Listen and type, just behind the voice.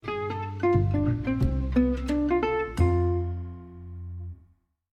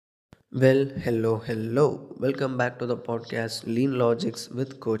Hello. Welcome back to the podcast Lean Logics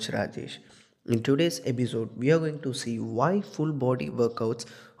with Coach Rajesh. In today's episode, we are going to see why full body workouts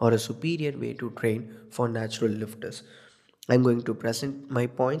are a superior way to train for natural lifters. I'm going to present my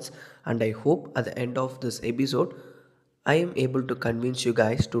points, and I hope at the end of this episode, I am able to convince you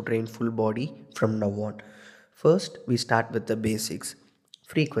guys to train full body from now on. First, we start with the basics.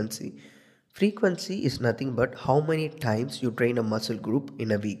 Frequency. Frequency is nothing but how many times you train a muscle group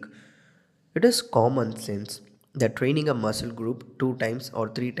in a week. It is common sense that training a muscle group two times or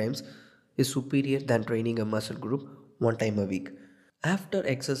three times is superior than training a muscle group one time a week. After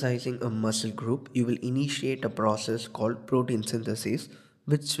exercising a muscle group, you will initiate a process called protein synthesis,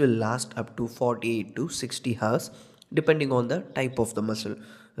 which will last up to 48 to 60 hours depending on the type of the muscle.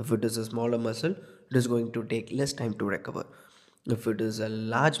 If it is a smaller muscle, it is going to take less time to recover. If it is a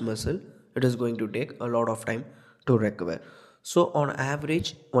large muscle, it is going to take a lot of time to recover. So, on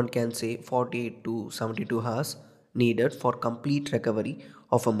average, one can say 48 to 72 hours needed for complete recovery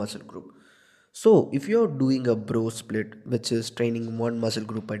of a muscle group. So, if you're doing a bro split, which is training one muscle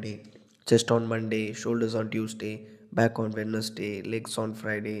group a day, chest on Monday, shoulders on Tuesday, back on Wednesday, legs on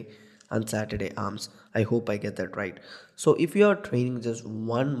Friday, and Saturday arms. I hope I get that right. So, if you are training just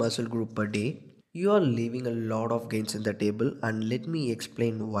one muscle group per day, you are leaving a lot of gains in the table, and let me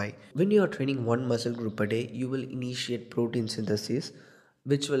explain why. When you are training one muscle group a day, you will initiate protein synthesis,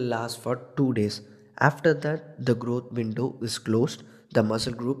 which will last for 2 days. After that, the growth window is closed, the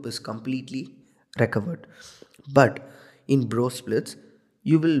muscle group is completely recovered. But in bro splits,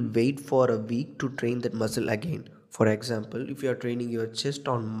 you will wait for a week to train that muscle again. For example, if you are training your chest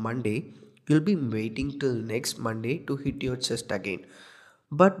on Monday, you'll be waiting till next Monday to hit your chest again.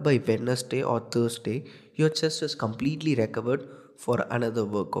 But by Wednesday or Thursday, your chest is completely recovered for another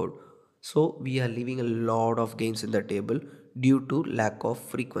workout. So we are leaving a lot of gains in the table due to lack of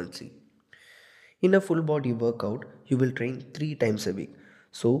frequency. In a full body workout, you will train 3 times a week.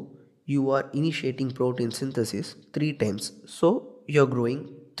 So you are initiating protein synthesis 3 times. So you're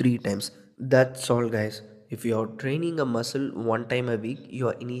growing 3 times. That's all, guys. If you are training a muscle one time a week, you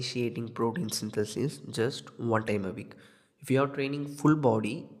are initiating protein synthesis just one time a week. If you are training full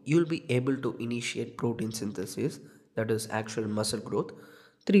body, you'll be able to initiate protein synthesis, that is actual muscle growth,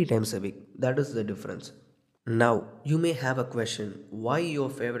 3 times a week. That is the difference. Now, you may have a question why your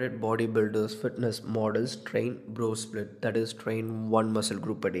favorite bodybuilders, fitness models train bro split, that is, train one muscle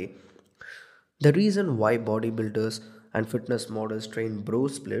group a day. The reason why bodybuilders and fitness models train bro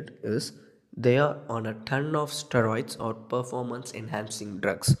split is they are on a ton of steroids or performance enhancing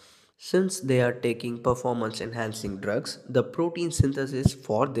drugs. Since they are taking performance enhancing drugs, the protein synthesis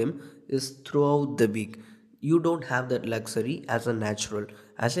for them is throughout the week. You don't have that luxury as a natural.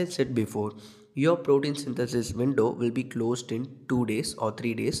 As I said before, your protein synthesis window will be closed in 2 days or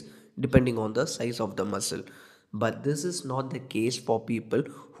 3 days depending on the size of the muscle. But this is not the case for people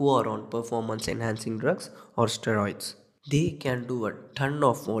who are on performance enhancing drugs or steroids. They can do a ton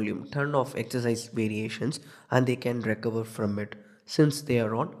of volume, ton of exercise variations, and they can recover from it since they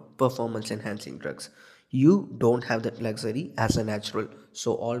are on performance enhancing drugs. You don't have that luxury as a natural,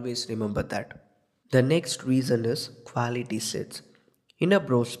 so always remember that. The next reason is quality sets. In a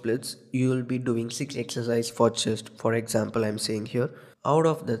bro splits, you will be doing 6 exercise for chest. For example, I'm saying here, out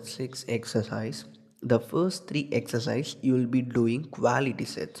of the 6 exercise, the first 3 exercise you will be doing quality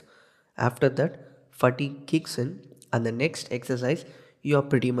sets. After that, fatigue kicks in, and the next exercise you are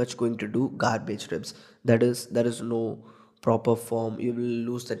pretty much going to do garbage reps. That is, there is no proper form. You will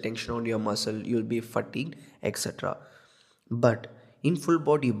lose the tension on your muscle. You will be fatigued, etc. But in full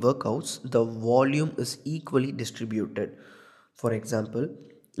body workouts, the volume is equally distributed. For example,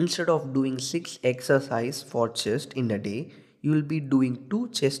 instead of doing 6 exercise for chest in a day, you will be doing 2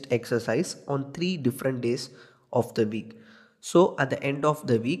 chest exercise on 3 different days of the week. So at the end of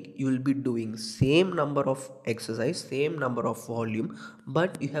the week, you will be doing same number of exercise, same number of volume,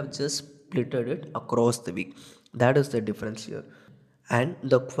 but you have just splitted it across the week. That is the difference here, and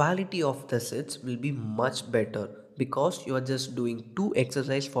the quality of the sets will be much better because you are just doing 2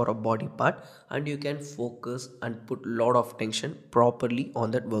 exercise for a body part, and you can focus and put lot of tension properly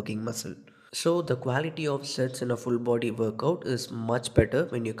on that working muscle. So the quality of sets in a full body workout is much better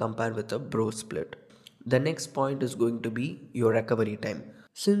when you compare with a bro split. The next point is going to be your recovery time.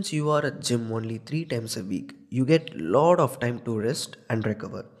 Since you are at gym only 3 times a week, you get lot of time to rest and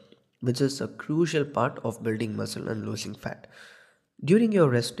recover, which is a crucial part of building muscle and losing fat. During your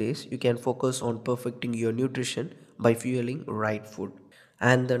rest days, you can focus on perfecting your nutrition by fueling right food.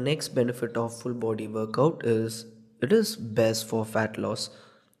 And the next benefit of full body workout is it is best for fat loss.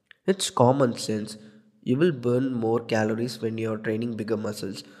 It's common sense. You will burn more calories when you're training bigger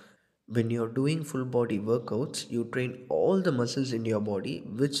muscles. When you're doing full body workouts, you train all the muscles in your body,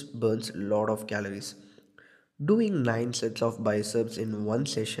 which burns a lot of calories. Doing 9 sets of biceps in one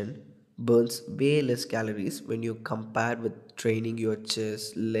session burns way less calories when you compare with training your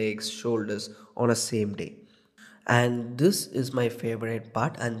chest, legs, shoulders on a same day. And this is my favorite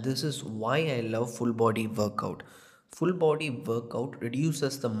part, and this is why I love full body workout. Full body workout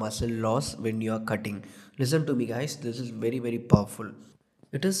reduces the muscle loss when you are cutting. Listen to me, guys, this is very, very powerful.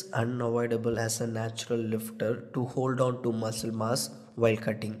 It is unavoidable as a natural lifter to hold on to muscle mass while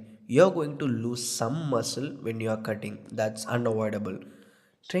cutting. You're going to lose some muscle when you are cutting. That's unavoidable.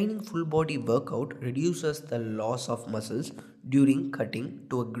 Training full body workout reduces the loss of muscles during cutting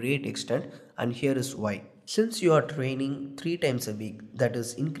to a great extent, and here is why. Since you are training 3 times a week, that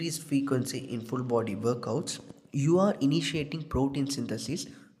is increased frequency in full body workouts, you are initiating protein synthesis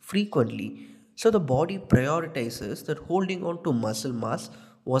frequently. So the body prioritizes that holding on to muscle mass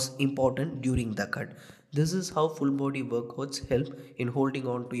was important during the cut. This is how full body workouts help in holding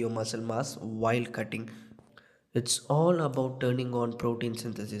on to your muscle mass while cutting. It's all about turning on protein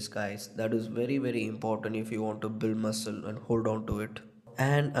synthesis, guys. That is very, very important if you want to build muscle and hold on to it.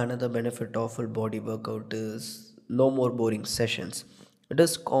 And another benefit of full body workout is no more boring sessions. It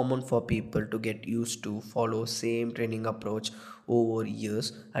is common for people to get used to follow same training approach over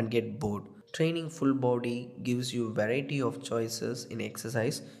years and get bored. Training full body gives you variety of choices in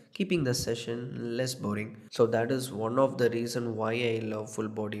exercise, keeping the session less boring. So that is one of the reason why I love full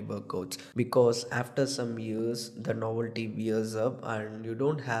body workouts, because after some years the novelty wears up and you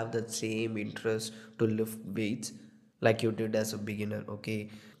don't have that same interest to lift weights like you did as a beginner, okay?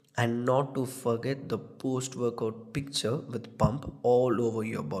 And not to forget the post workout picture with pump all over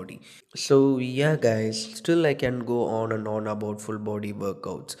your body. So, yeah, guys, still I can go on and on about full body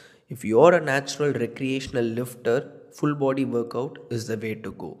workouts. If you're a natural recreational lifter, full body workout is the way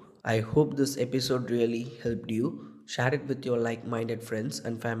to go. I hope this episode really helped you. Share it with your like minded friends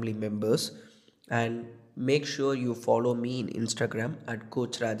and family members. And make sure you follow me in Instagram at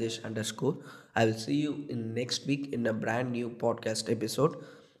Coach Rajesh underscore. I will see you in next week in a brand new podcast episode.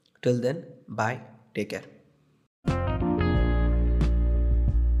 Till then, bye. Take care.